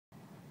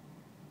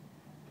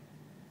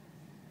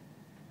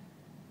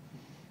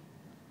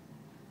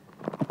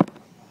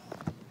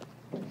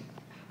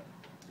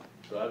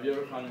have you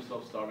ever found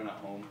yourself starving at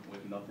home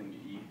with nothing to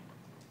eat?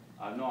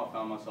 I know I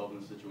found myself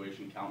in this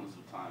situation countless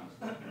of times,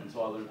 and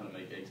so I learned how to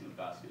make eggs in a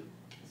basket.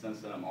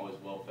 Since then, I'm always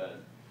well fed.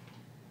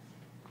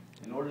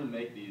 In order to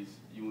make these,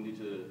 you will need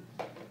to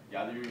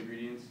gather your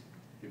ingredients,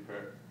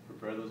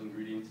 prepare those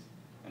ingredients,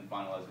 and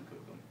finalize and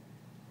cook them.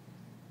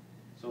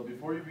 So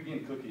before you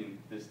begin cooking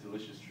this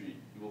delicious treat,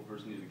 you will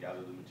first need to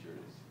gather the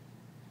materials.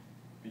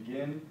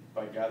 Begin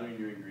by gathering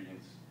your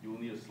ingredients. You will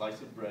need a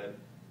slice of bread.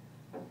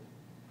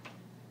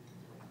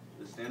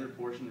 The standard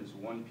portion is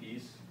 1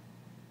 piece,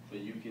 but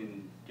you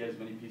can get as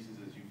many pieces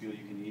as you feel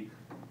you can eat,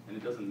 and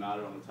it doesn't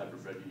matter on the type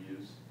of bread you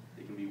use.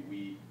 It can be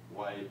wheat,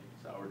 white,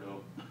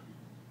 sourdough.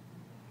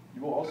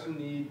 You will also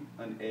need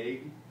an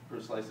egg per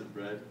slice of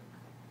bread,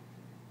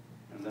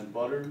 and then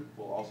butter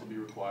will also be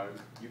required.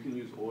 You can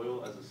use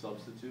oil as a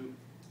substitute,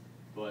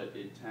 but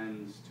it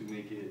tends to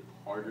make it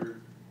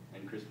harder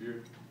and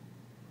crispier.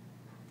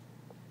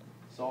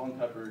 Salt and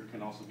pepper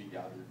can also be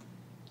gathered.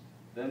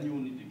 Then you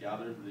will need to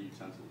gather the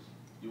utensils.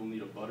 You will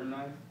need a butter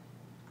knife,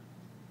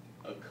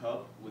 a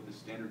cup with a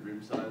standard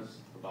rim size,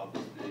 about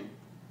this big,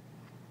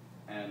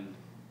 and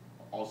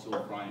also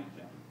a frying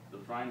pan. The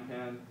frying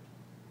pan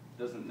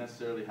doesn't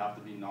necessarily have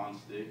to be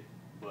non-stick,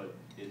 but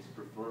it's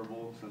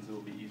preferable since it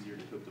will be easier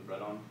to cook the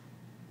bread on.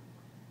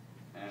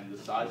 And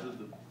the size of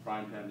the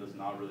frying pan does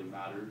not really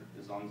matter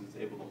as long as it's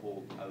able to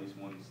hold at least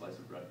 1 slice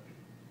of bread.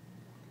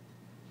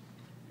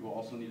 You will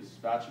also need a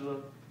spatula,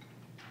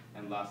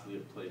 and lastly a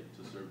plate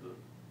to serve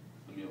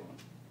the meal on.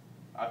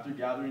 After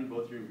gathering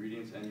both your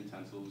ingredients and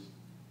utensils,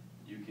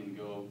 you can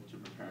go to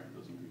preparing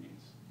those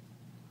ingredients.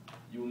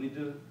 You will need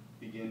to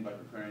begin by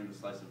preparing the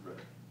slice of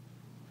bread.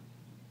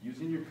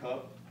 Using your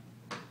cup,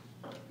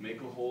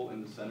 make a hole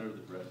in the center of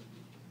the bread,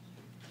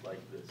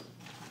 like this.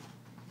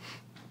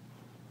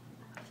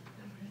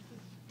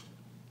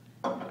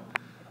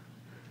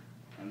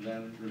 And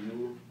then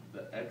remove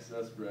the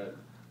excess bread.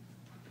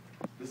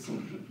 This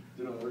one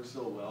didn't work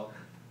so well,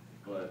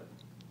 but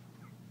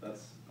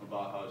that's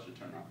about how it should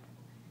turn out.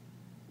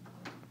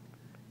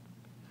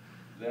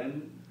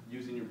 Then,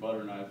 using your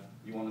butter knife,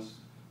 you want to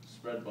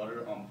spread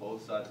butter on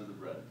both sides of the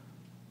bread.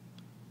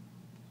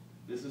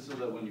 This is so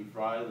that when you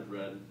fry the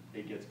bread,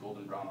 it gets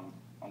golden brown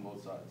on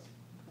both sides.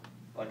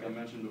 Like I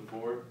mentioned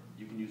before,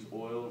 you can use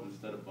oil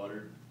instead of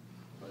butter,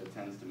 but it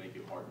tends to make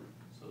it harder.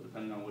 So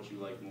depending on what you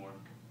like more,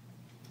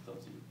 it's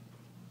up to you.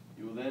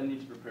 You will then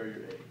need to prepare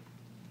your egg.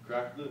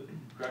 Crack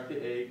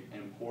the egg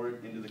and pour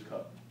it into the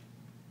cup.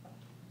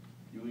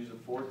 You will use a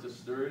fork to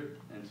stir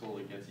it until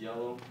it gets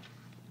yellow,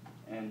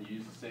 and you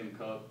use the same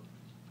cup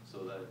so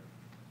that,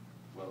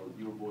 well,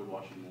 you avoid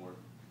washing more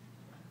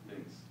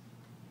things.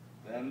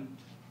 Then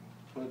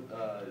put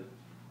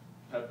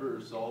pepper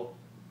or salt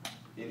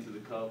into the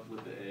cup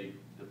with the egg,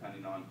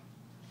 depending on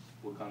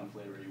what kind of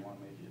flavor you want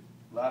to make it.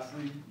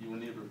 Lastly, you will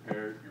need to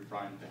prepare your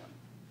frying pan.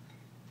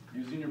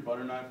 Using your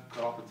butter knife,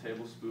 cut off a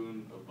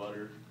tablespoon of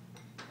butter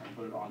and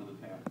put it onto the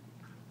pan.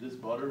 This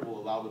butter will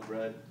allow the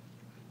bread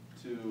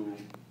to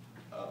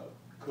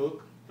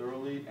cook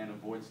thoroughly and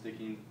avoid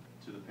sticking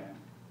to the pan.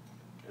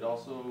 It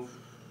also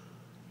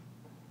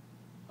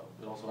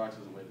acts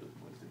as a way to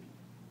avoid sticking.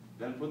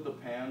 Then put the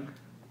pan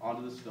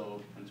onto the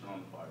stove and turn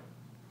on the fire.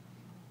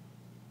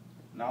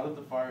 Now that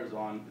the fire is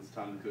on, it's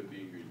time to cook the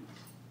ingredients.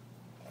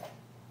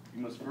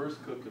 You must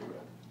first cook the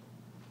bread.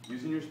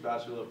 Using your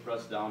spatula,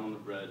 press down on the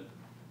bread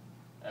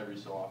every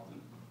so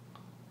often.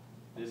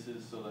 This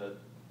is so that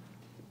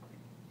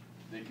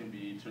they can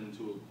be turned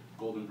into a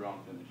golden brown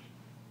finish.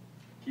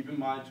 Keep in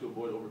mind to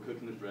avoid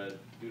overcooking the bread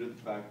due to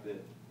the fact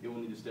that it will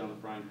need to stay on the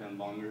frying pan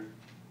longer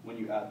when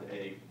you add the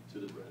egg to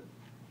the bread.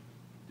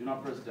 Do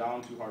not press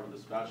down too hard with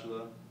the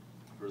spatula,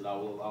 for that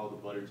will allow the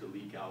butter to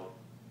leak out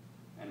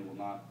and it will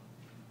not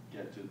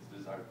get to its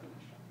desired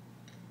finish.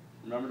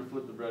 Remember to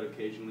flip the bread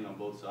occasionally on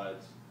both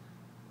sides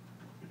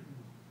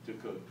to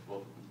cook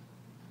both of them.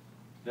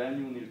 Then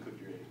you will need to cook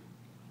your egg.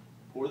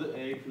 Pour the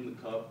egg from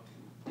the cup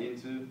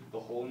into the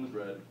hole in the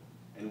bread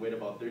and wait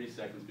about 30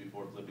 seconds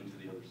before flipping to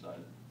the other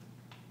side.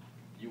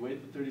 You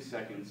wait the 30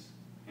 seconds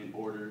in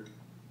order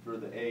for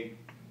the egg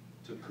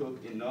to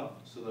cook enough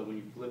so that when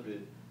you flip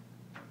it,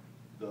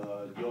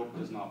 the yolk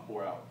does not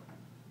pour out.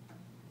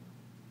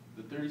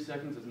 The 30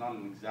 seconds is not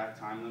an exact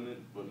time limit,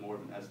 but more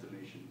of an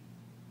estimation.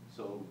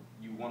 So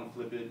you want to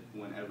flip it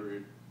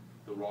whenever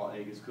the raw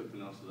egg is cooked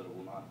enough so that it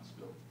will not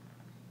spill.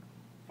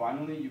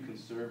 Finally, you can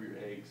serve your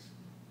eggs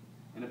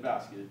in a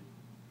basket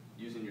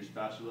using your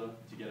spatula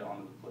to get it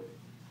onto the plate.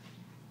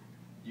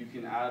 You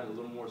can add a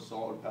little more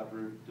salt or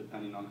pepper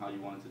depending on how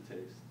you want it to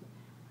taste.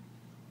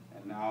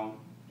 And now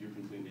you're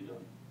completely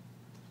done.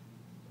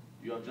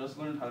 You have just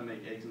learned how to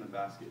make eggs in a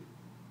basket.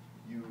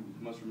 You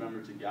must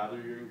remember to gather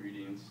your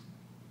ingredients,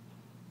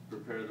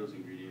 prepare those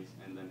ingredients,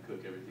 and then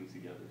cook everything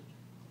together.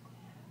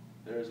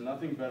 There is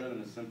nothing better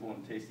than a simple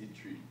and tasty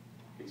treat,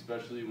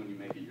 especially when you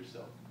make it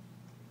yourself.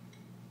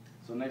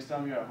 So next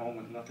time you're at home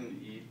with nothing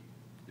to eat,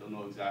 you'll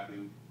know exactly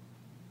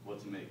what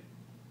to make.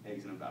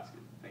 Eggs in a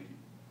basket. Thank you.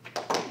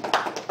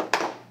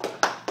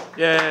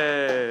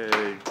 Yay!